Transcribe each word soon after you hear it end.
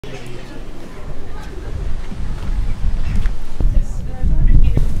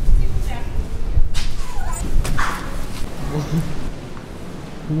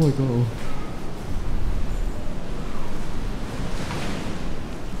Oh my god.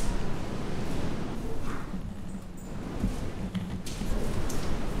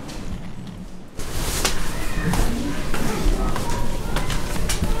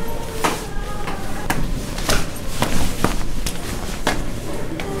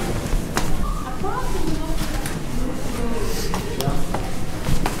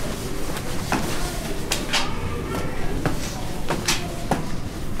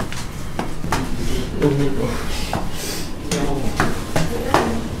 Oh my god.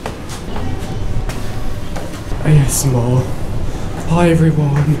 ASMR. Hi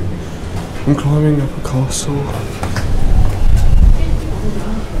everyone. I'm climbing up a castle.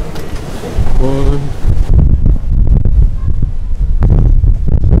 One.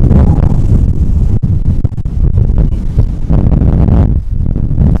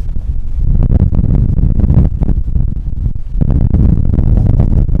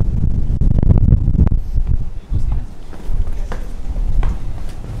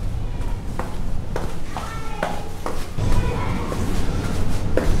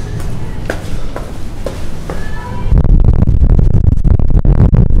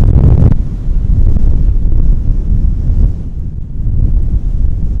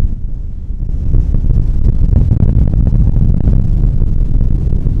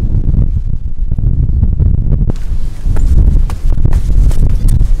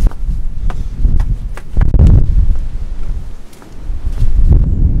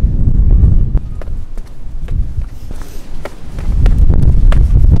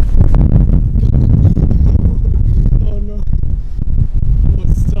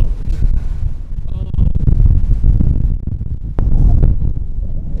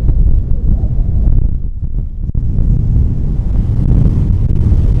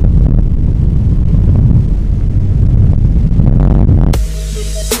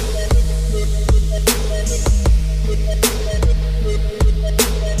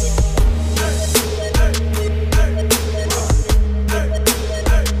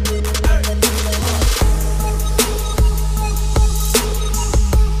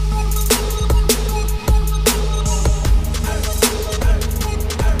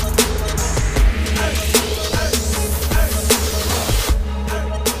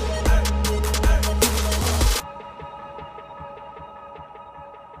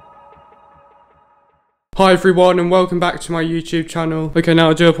 Hi everyone and welcome back to my YouTube channel. Okay,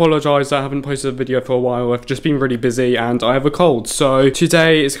 now I do apologise that I haven't posted a video for a while. I've just been really busy and I have a cold. So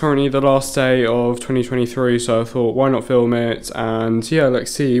today is currently the last day of 2023, so I thought why not film it, and yeah,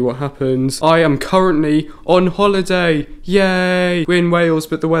 let's see what happens. I am currently on holiday. Yay! We're in Wales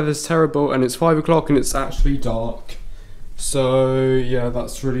but the weather's terrible and it's 5 o'clock and it's actually dark. So yeah,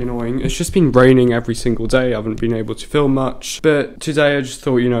 that's really annoying. It's just been raining every single day. I haven't been able to film much, but today I just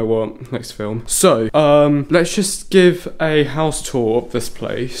thought, you know what, let's film. So let's just give a house tour of this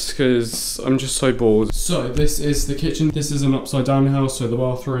place because I'm just so bored. So this is the kitchen. This is an upside down house, so the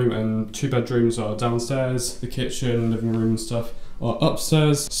bathroom and 2 bedrooms are downstairs. The kitchen, living room and stuff are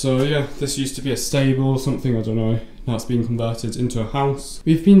upstairs. So yeah, this used to be a stable or something, I don't know. Now it's been converted into a house.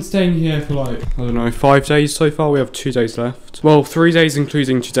 We've been staying here for like, I don't know, 5 days so far. We have 2 days left. Well, 3 days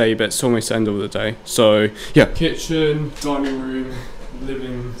including today, but it's almost the end of the day. So yeah, kitchen, dining room,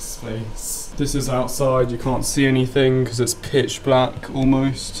 living space. This is outside, you can't see anything because it's pitch black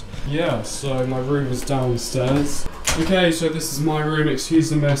almost. Yeah, so my room is downstairs. Okay, so this is my room.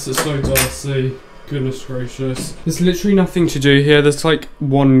 Excuse the mess, it's so dirty. Goodness gracious. There's literally nothing to do here. There's like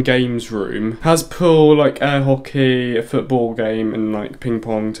one games room. Has pool, like air hockey, a football game, and like ping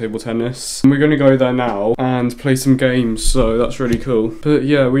pong, table tennis. And we're gonna go there now and play some games, so that's really cool. But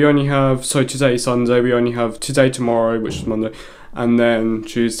yeah, we only have, so today, Sunday, we only have today, tomorrow, which is Monday, and then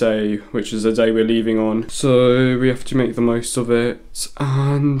Tuesday, which is the day we're leaving on. So we have to make the most of it,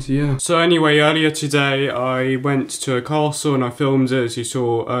 and yeah. So anyway, earlier today I went to a castle and I filmed it, as you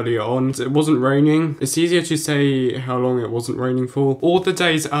saw earlier on. It wasn't raining. It's easier to say how long it wasn't raining for. All the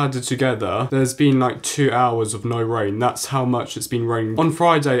days added together, there's been like 2 hours of no rain. That's how much it's been raining. On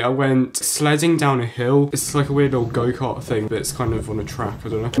Friday I went sledding down a hill. It's like a weird little go-kart thing, but it's kind of on a track, I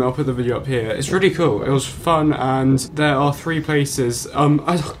don't know. I'll put the video up here. It's really cool. It was fun, and there are 3 places.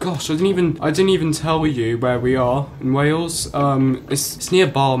 Oh gosh, I didn't even tell you where we are in Wales. It's near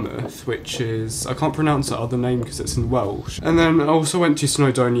Barmouth, which is, I can't pronounce the other name because it's in Welsh. And then I also went to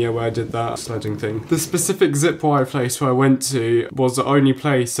Snowdonia where I did that sledding thing. The specific zip wire place where I went to was the only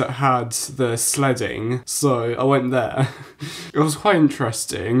place that had the sledding, so I went there. It was quite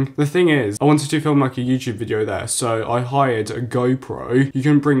interesting. The thing is, I wanted to film like a YouTube video there, so I hired a GoPro. You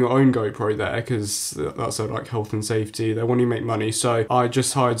can bring your own GoPro there because that's like health and safety. They want to make money, so I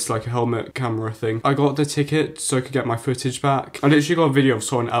just hired like a helmet camera thing. I got the ticket so I could get my footage back. I literally got a video of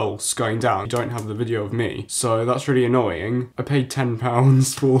someone else going down. You don't have the video of me, so that's really annoying. I paid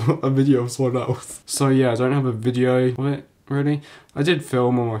 £10 for a video of someone else. So yeah, I don't have a video of it. Really? I did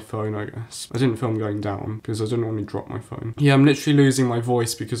film on my phone, I guess. I didn't film going down because I didn't want to drop my phone. Yeah, I'm literally losing my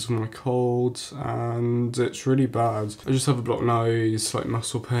voice because of my cold and it's really bad. I just have a blocked nose, like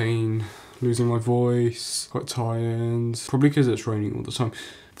muscle pain, losing my voice, quite tired. Probably because it's raining all the time.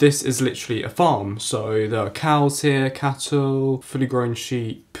 This is literally a farm, so there are cows here, cattle, fully grown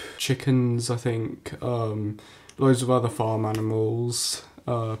sheep, chickens, I think, loads of other farm animals.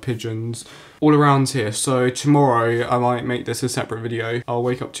 Pigeons all around here. So tomorrow I might make this a separate video. I'll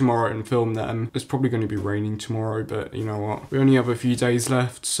wake up tomorrow and film them. It's probably going to be raining tomorrow, but you know what, we only have a few days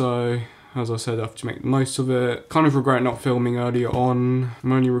left, so as I said, I have to make the most of it. Kind of regret not filming earlier on.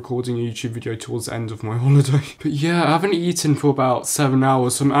 I'm only recording a YouTube video towards the end of my holiday. But yeah, I haven't eaten for about 7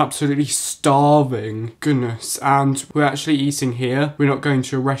 hours, so I'm absolutely starving. Goodness. And we're actually eating here. We're not going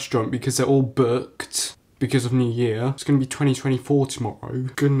to a restaurant because they're all booked because of New Year. It's gonna be 2024 tomorrow.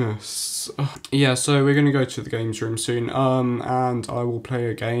 Goodness. Ugh. Yeah, so we're gonna go to the games room soon, and I will play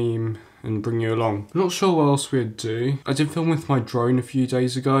a game and bring you along. I'm not sure what else we'd do. I did film with my drone a few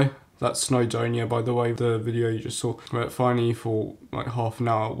days ago. That's Snowdonia, by the way, the video you just saw. But finally, for like half an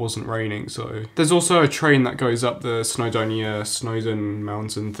hour, it wasn't raining, so. There's also a train that goes up the Snowdon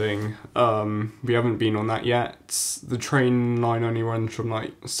mountain thing. We haven't been on that yet. The train line only runs from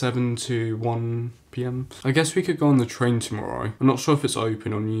like 7 to 1 PM. I guess we could go on the train tomorrow. I'm not sure if it's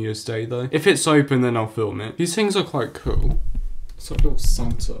open on New Year's Day though. If it's open, then I'll film it. These things are quite cool. It's like a little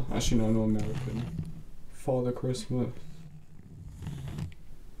Santa. Actually, no, not American. Father Christmas.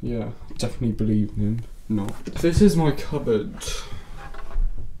 Yeah, definitely believe in him. No. This is my cupboard.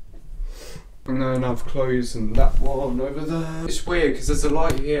 And then I have clothes and that one over there. It's weird because there's a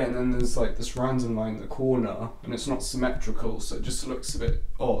light here and then there's like this random light in the corner and it's not symmetrical, so it just looks a bit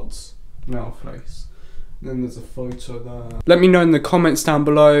odd in our place. And then there's a photo there. Let me know in the comments down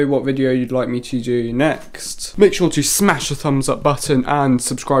below what video you'd like me to do next. Make sure to smash the thumbs up button and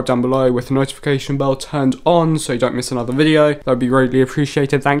subscribe down below with the notification bell turned on so you don't miss another video. That would be greatly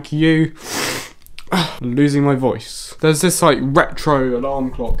appreciated, thank you. Losing my voice. There's this like retro alarm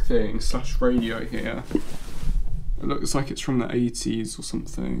clock thing / radio here. It looks like it's from the 80s or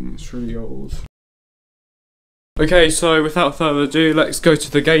something. It's really old. Okay, so without further ado, let's go to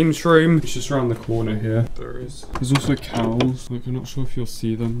the games room. It's just around the corner here. There's also cows. Like, I'm not sure if you'll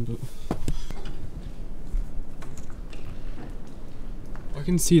see them, but I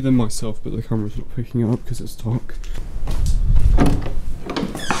can see them myself, but the camera's not picking up because it's dark.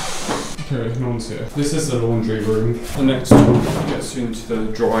 Okay, no one's here. This is the laundry room. The next one gets you into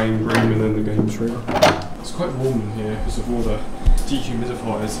the drying room and then the games room. It's quite warm in here because of all the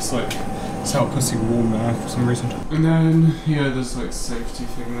dehumidifiers. It's like, it's outputting warm air for some reason. And then, yeah, there's like safety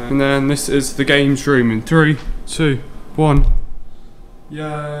thing there. And then this is the games room in 3, 2, 1.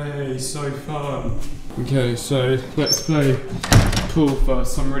 Yay, so fun. Okay, so let's play pool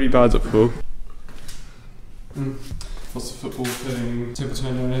first. I'm really bad at pool. Lots of football thing, table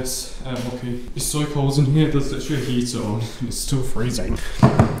tennis, hockey. It's so cold in here, there's literally a heater on and it's still freezing.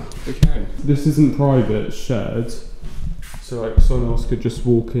 Okay. This isn't private, it's shared. So like someone else could just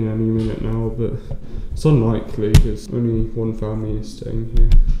walk in any minute now, but it's unlikely because only one family is staying here.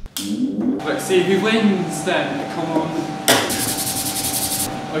 Let's see who wins then, come on.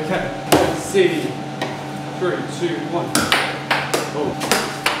 Okay, let's see. 3, 2, 1.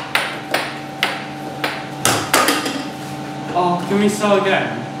 Oh, can we start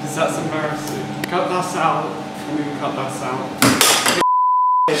again? Because that's embarrassing. Cut that out, and we can cut that out.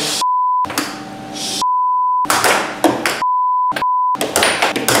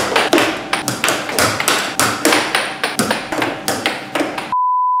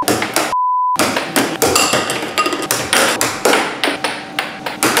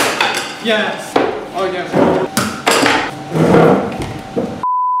 Yes! Oh yes!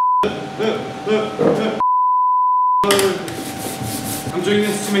 I'm doing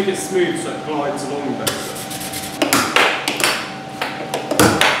this to make it smooth so it glides along better.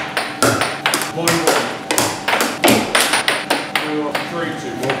 One more. 3,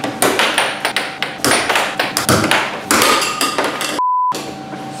 2, 1.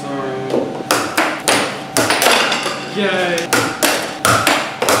 Sorry. Yay!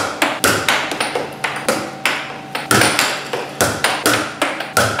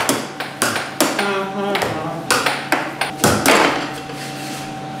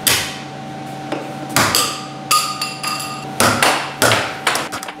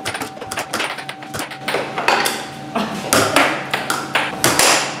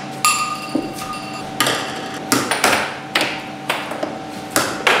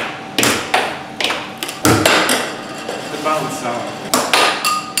 sour.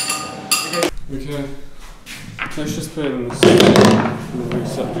 Okay. Let's just put it in the and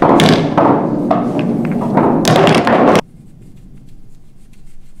reset again.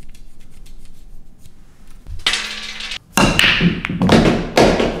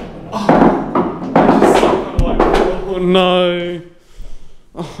 Oh no!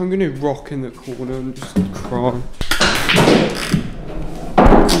 Oh, I'm gonna rock in the corner and just cry.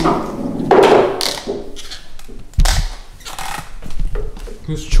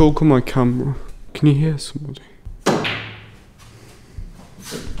 There's chalk on my camera. Can you hear somebody?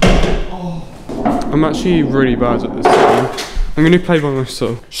 Oh, I'm actually really bad at this game. I'm gonna play by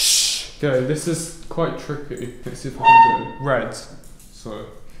myself. Shh! Okay, this is quite tricky. Let's see if I can do it. Red. So.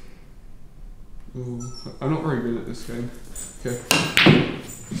 Ooh, I'm not very good at this game. Okay.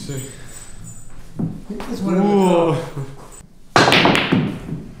 Let's see. Whoa.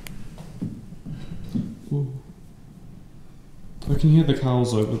 Ooh. I can hear the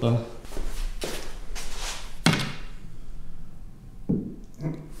cows over there.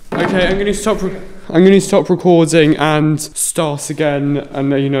 Okay, I'm gonna stop recording and start again,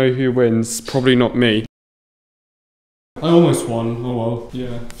 and you know who wins. Probably not me. I almost won. Oh well.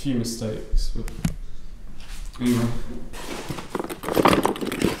 Yeah, a few mistakes. But anyway.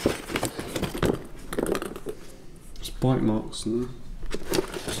 There's bite marks in there.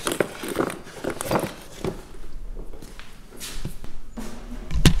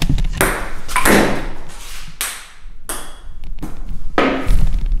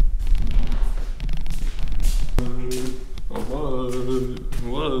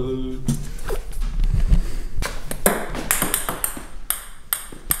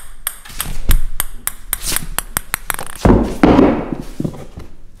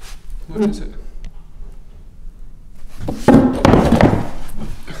 What is it?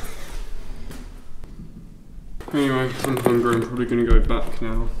 Anyway, I'm hungry, I'm probably gonna go back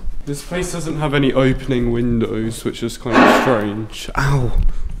now. This place doesn't have any opening windows, which is kind of strange. Ow!